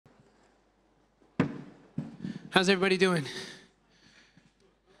How's everybody doing?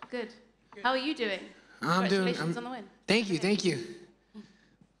 Good. How are you doing? I'm Congratulations on the win. Thank you, thank you.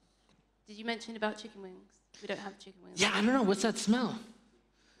 Did you mention about chicken wings? We don't have chicken wings. Yeah, I don't know. What's that smell?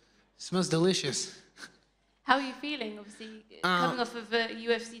 It smells delicious. How are you feeling, obviously, coming off of a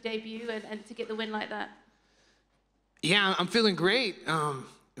UFC debut and to get the win like that? Yeah, I'm feeling great.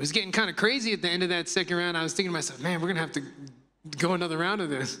 It was getting kind of crazy at the end of that second round. I was thinking to myself, man, we're going to have to go another round of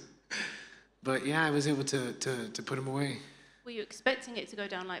this. But yeah, I was able to put him away. Were you expecting it to go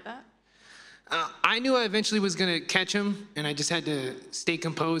down like that? I knew I eventually was going to catch him, and I just had to stay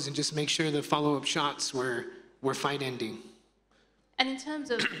composed and just make sure the follow-up shots were fight-ending. And in terms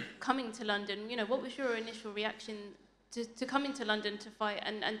of coming to London, you know, what was your initial reaction to coming to London to fight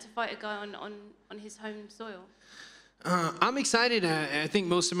and to fight a guy on his home soil? I'm excited. I think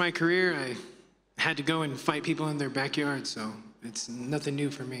most of my career I had to go and fight people in their backyard, so it's nothing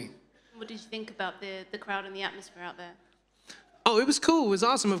new for me. What did you think about the crowd and the atmosphere out there? Oh, it was cool. It was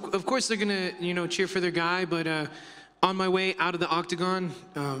awesome. Of course, they're gonna, cheer for their guy. But on my way out of the octagon,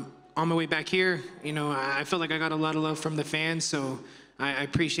 on my way back here, I felt like I got a lot of love from the fans. So I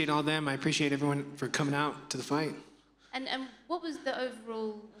appreciate all them. I appreciate everyone for coming out to the fight. And what was the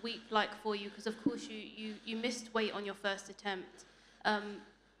overall week like for you? Because of course you missed weight on your first attempt.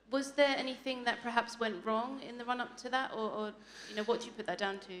 Was there anything that perhaps went wrong in the run-up to that, or what do you put that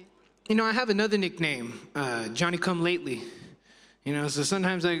down to? I have another nickname, Johnny Come Lately. So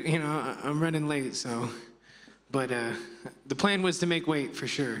sometimes I'm running late. So, but the plan was to make weight for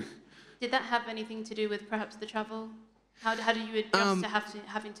sure. Did that have anything to do with perhaps the travel? How do you adjust to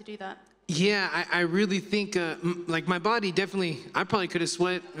having to do that? Yeah, I really think like my body definitely. I probably could have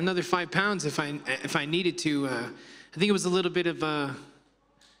sweat another 5 pounds if I needed to. I think it was a little bit of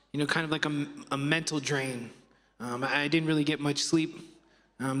kind of like a mental drain. I didn't really get much sleep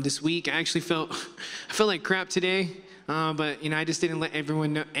this week. I actually felt like crap today. But I just didn't let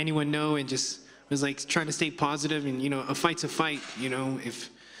anyone know, and just was like trying to stay positive. And a fight's a fight. If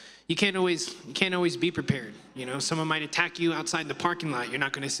you can't always be prepared. Someone might attack you outside the parking lot. You're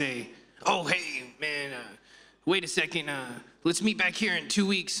not gonna say, "Oh, hey, man, wait a second. Let's meet back here in 2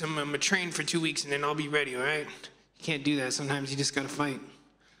 weeks. I'm gonna train for 2 weeks, and then I'll be ready." All right? You can't do that. Sometimes you just gotta fight.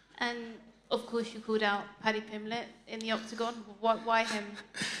 And of course, you called out Paddy Pimblett in the octagon. Why him?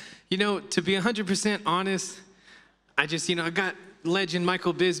 To be 100% honest. I just, I got legend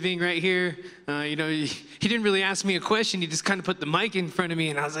Michael Bisping right here. He didn't really ask me a question. He just kind of put the mic in front of me,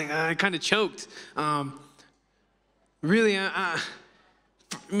 and I was like, I kind of choked. Really,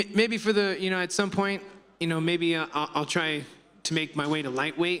 maybe for the, at some point, maybe I'll try to make my way to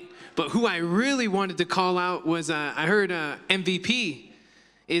lightweight. But who I really wanted to call out was, I heard MVP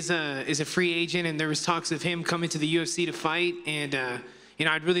is a free agent, and there was talks of him coming to the UFC to fight. And,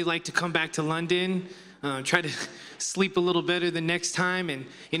 I'd really like to come back to London. Try to sleep a little better the next time. And,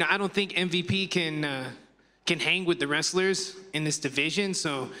 I don't think MVP can hang with the wrestlers in this division.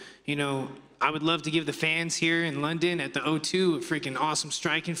 So, I would love to give the fans here in London at the O2 a freaking awesome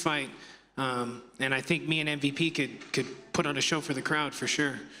striking fight. And I think me and MVP could put on a show for the crowd for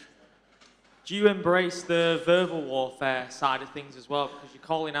sure. Do you embrace the verbal warfare side of things as well? Because you're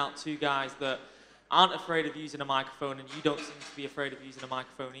calling out two guys that aren't afraid of using a microphone, and you don't seem to be afraid of using a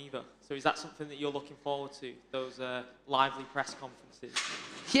microphone either. So is that something that you're looking forward to, those lively press conferences?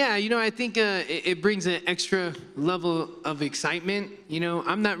 Yeah, I think it brings an extra level of excitement.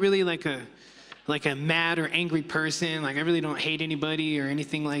 I'm not really like a mad or angry person. Like, I really don't hate anybody or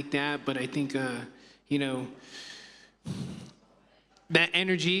anything like that. But I think, that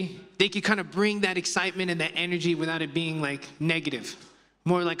energy, they could kind of bring that excitement and that energy without it being like negative.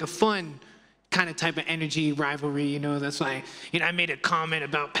 More like a fun kind of type of energy, rivalry, that's why, I made a comment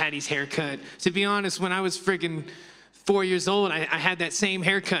about Paddy's haircut. To be honest, when I was freaking 4 years old, I had that same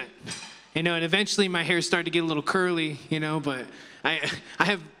haircut, and eventually my hair started to get a little curly, but I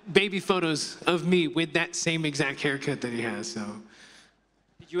have baby photos of me with that same exact haircut that he has, so.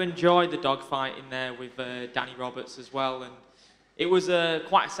 Did you enjoy the dogfight in there with Danny Roberts as well? And it was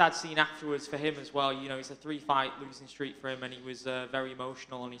quite a sad scene afterwards for him as well. It's a 3-fight losing streak for him, and he was very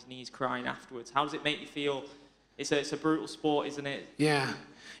emotional on his knees crying afterwards. How does it make you feel? It's a brutal sport, isn't it? Yeah.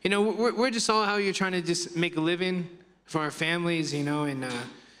 We're just all out here trying to just make a living for our families, and,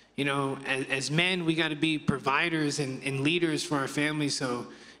 as men, we got to be providers and leaders for our families. So,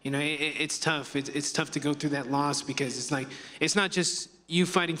 it's tough. It's tough to go through that loss, because it's like, it's not just you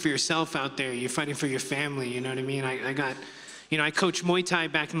fighting for yourself out there. You're fighting for your family, you know what I mean? I coach Muay Thai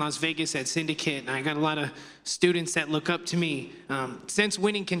back in Las Vegas at Syndicate, and I got a lot of students that look up to me. Since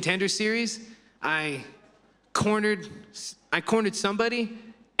winning Contender Series, I cornered somebody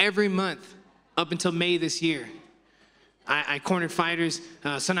every month up until May this year. I cornered fighters,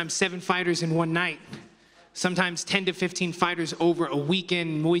 sometimes 7 fighters in one night, sometimes 10 to 15 fighters over a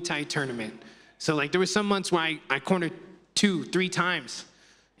weekend Muay Thai tournament. So like there were some months where I cornered 2, 3 times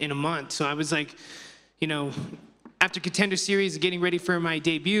in a month. So I was like, you know, after Contender Series, getting ready for my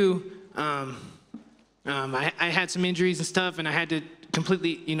debut, I had some injuries and stuff, and I had to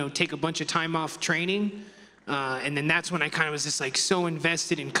completely, you know, take a bunch of time off training. And then that's when I kind of was just like so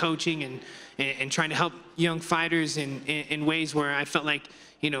invested in coaching and trying to help young fighters in ways where I felt like,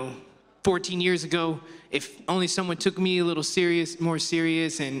 you know, 14 years ago, if only someone took me a little more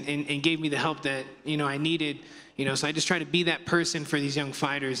serious and gave me the help that, you know, I needed, you know, so I just try to be that person for these young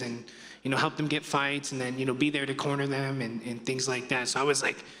fighters and, you know, help them get fights and then, you know, be there to corner them and things like that. So I was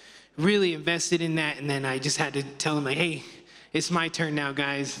like really invested in that. And then I just had to tell them like, hey, it's my turn now,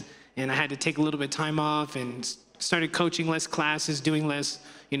 guys. And I had to take a little bit of time off and started coaching less classes, doing less,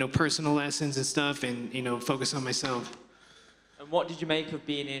 you know, personal lessons and stuff and, you know, focus on myself. And what did you make of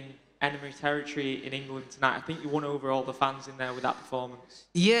being in enemy territory in England tonight? I think you won over all the fans in there with that performance.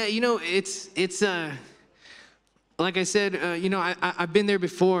 Yeah, you know, it's like I said, you know, I've been there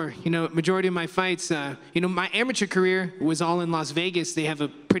before. You know, majority of my fights, you know, my amateur career was all in Las Vegas. They have a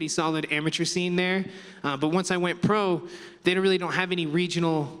pretty solid amateur scene there. But once I went pro, they really don't have any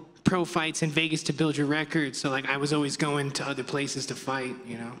regional pro fights in Vegas to build your record. So like I was always going to other places to fight,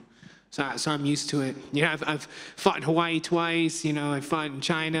 you know. So I'm used to it. You know, I've fought in Hawaii twice, you know, I fought in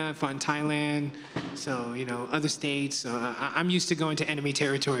China, I fought in Thailand, so, you know, other states. So I'm used to going to enemy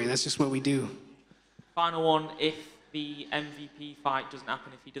territory. That's just what we do. Final one, if the MVP fight doesn't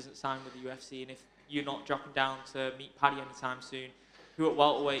happen, if he doesn't sign with the UFC, and if you're not dropping down to meet Paddy anytime soon, who at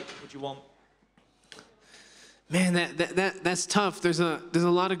welterweight would you want? Man, that's tough. There's a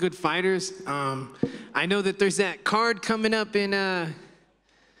lot of good fighters. I know that there's that card coming up in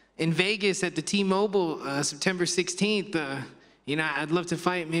Vegas at the T-Mobile, September 16th. You know, I'd love to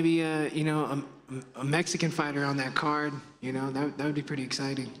fight maybe you know, a Mexican fighter on that card. You know, that would be pretty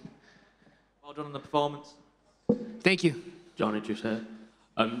exciting. Well done on the performance. Thank you. Jonny, just here.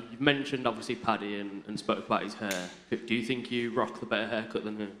 You've mentioned obviously Paddy and spoke about his hair. Do you think you rock the better haircut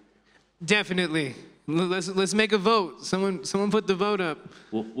than him? Definitely. Let's make a vote. Someone put the vote up.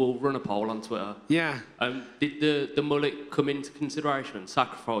 We'll run a poll on Twitter. Yeah. Did the mullet come into consideration,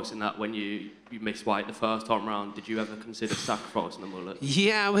 sacrificing that when you missed weight the first time round? Did you ever consider sacrificing the mullet?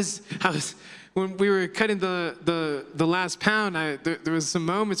 Yeah, I was when we were cutting the last pound. There was some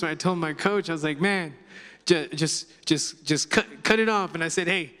moments where I told my coach, I was like, man, just cut it off. And I said,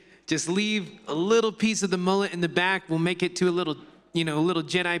 hey, just leave a little piece of the mullet in the back. We'll make it to a little, you know, a little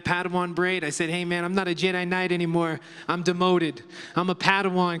Jedi Padawan braid. I said, hey man, I'm not a Jedi Knight anymore. I'm demoted. I'm a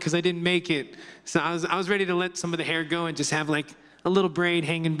Padawan because I didn't make it. So I was ready to let some of the hair go and just have like a little braid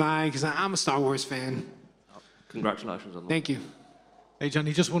hanging by because I'm a Star Wars fan. Congratulations on that. Thank you. Hey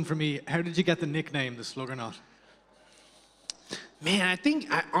Jonny, just one for me. How did you get the nickname, the Sluggernaut? Man,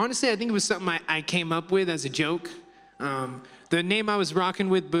 honestly, I think it was something I came up with as a joke. The name I was rocking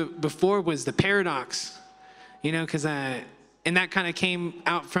with before was the Paradox, you know, because and that kind of came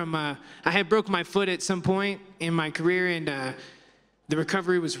out from, I had broke my foot at some point in my career, and the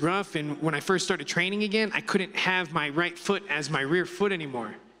recovery was rough. And when I first started training again, I couldn't have my right foot as my rear foot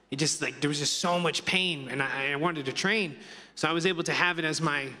anymore. It just like, there was just so much pain, and I wanted to train. So I was able to have it as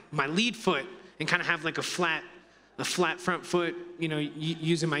my lead foot and kind of have like a flat front foot, you know,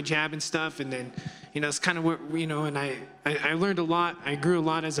 using my jab and stuff. And then, you know, it's kind of what, you know, and I learned a lot. I grew a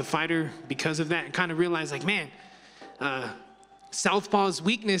lot as a fighter because of that, and kind of realized like, man, Southpaw's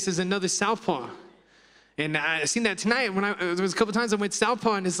weakness is another Southpaw. And I seen that tonight when there was a couple times I went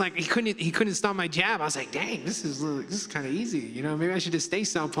Southpaw, and it's like he couldn't stop my jab. I was like, dang, this is kind of easy, you know. Maybe I should just stay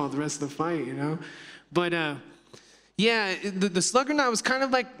Southpaw the rest of the fight, you know. But yeah, the Sluggernaut was kind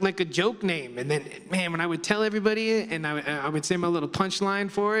of like a joke name. And then, man, when I would tell everybody it, and I would say my little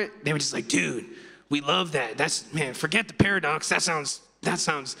punchline for it, they were just like, dude, we love that. Man, forget the Paradox.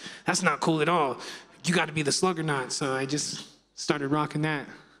 That's not cool at all. You got to be the Sluggernaut. So I just started rocking that.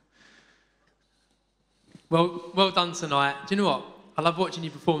 Well done tonight. Do you know what? I love watching you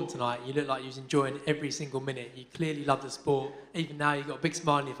perform tonight. You look like you was enjoying every single minute. You clearly love the sport. Even now, you've got a big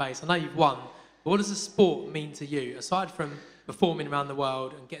smile on your face. I know you've won. But what does the sport mean to you? Aside from performing around the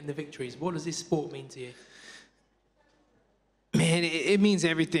world and getting the victories, what does this sport mean to you? Man, it means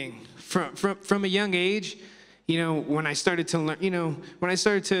everything. From a young age, you know, when I started to learn, you know, when I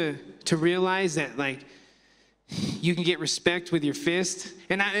started to realize that, like, you can get respect with your fist.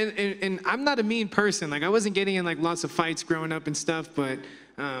 And I'm not a mean person. Like, I wasn't getting in, like, lots of fights growing up and stuff. But,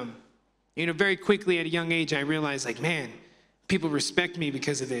 you know, very quickly at a young age, I realized, like, man, people respect me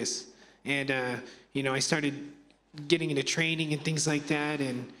because of this. And, you know, I started getting into training and things like that.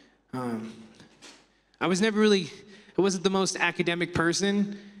 And I was never really, I wasn't the most academic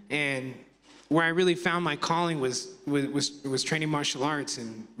person. And where I really found my calling was training martial arts.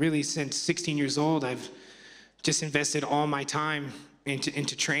 And really since 16 years old, I've just invested all my time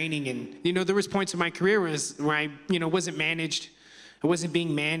into training. And, you know, there was points in my career where I, you know, wasn't managed. I wasn't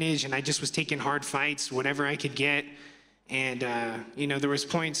being managed, and I just was taking hard fights, whatever I could get. And, you know, there was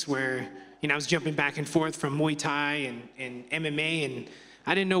points where, you know, I was jumping back and forth from Muay Thai and MMA, and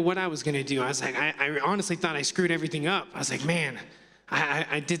I didn't know what I was going to do. I was like, I honestly thought I screwed everything up. I was like, man,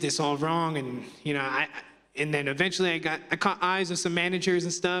 I did this all wrong. And, you know, and then eventually I caught eyes of some managers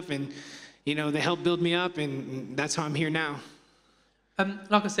and stuff, and, you know, they helped build me up, and that's how I'm here now.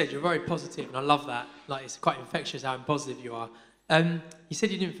 Like I said, you're very positive, and I love that. Like, it's quite infectious how positive you are. You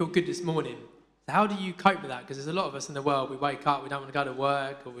said you didn't feel good this morning. So how do you cope with that? Because there's a lot of us in the world, we wake up, we don't want to go to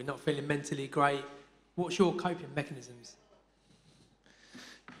work, or we're not feeling mentally great. What's your coping mechanisms?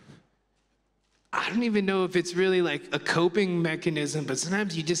 I don't even know if it's really like a coping mechanism, but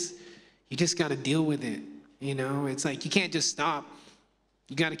sometimes you just got to deal with it. You know, it's like you can't just stop.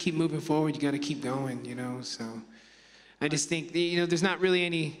 You got to keep moving forward. You got to keep going, you know. So I just think, you know, there's not really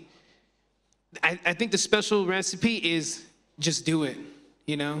any, I think the special recipe is just do it.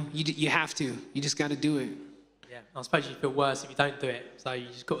 You know, you have to. You just got to do it. Yeah, I suppose you feel worse if you don't do it. So you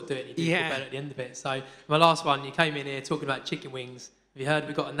just got to do it and you do feel better at the end of it. So my last one, you came in here talking about chicken wings. Have you heard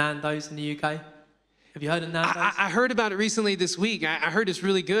we've got a Nando's in the UK? Have you heard of Nando's? I heard about it recently this week. I heard it's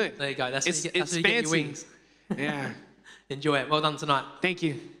really good. There you go. That's it's where you fancy. get your wings. Yeah. Enjoy it. Well done tonight. Thank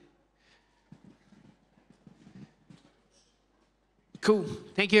you. Cool.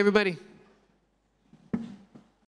 Thank you, everybody.